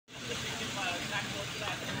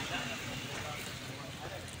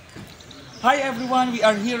Hi everyone, we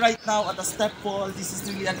are here right now at the step wall. This is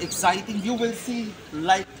really an exciting. You will see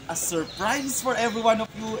like a surprise for every one of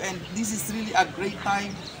you, and this is really a great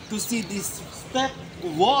time to see this step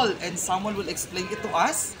wall, and someone will explain it to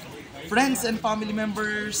us. Friends and family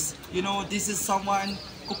members, this is someone,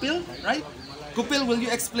 Kupil, right? Kupil, will you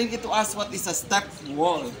explain it to us what is a step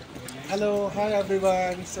wall? Hello, hi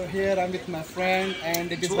everyone. So here I'm with my friend,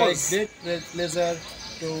 and it is very Choose. great pleasure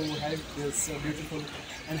to have this beautiful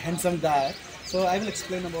and handsome guy. So I will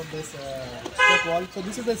explain about this step wall. So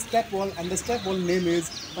this is the step wall, and the step wall name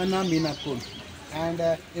is Panna Meena Kund. And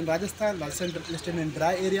in Rajasthan listed in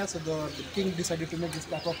dry area, so the king decided to make this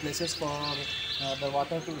type of places for the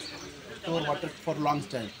water to store water for long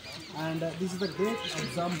time. And this is a great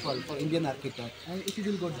example for Indian architect. And if you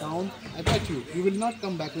will go down, I bet you will not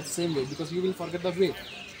come back with same way because you will forget the way.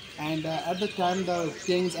 And at the time, the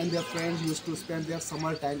kings and their friends used to spend their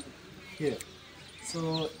summer time here.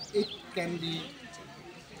 So it can be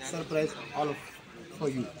surprise all of for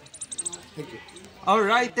you. Thank you. All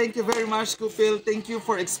right, thank you very much, Kupil. Thank you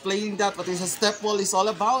for explaining that what is a step wall is all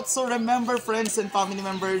about. So remember, friends and family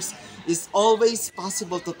members, it's always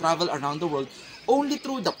possible to travel around the world only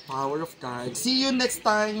through the power of God. See you next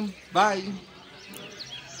time. Bye.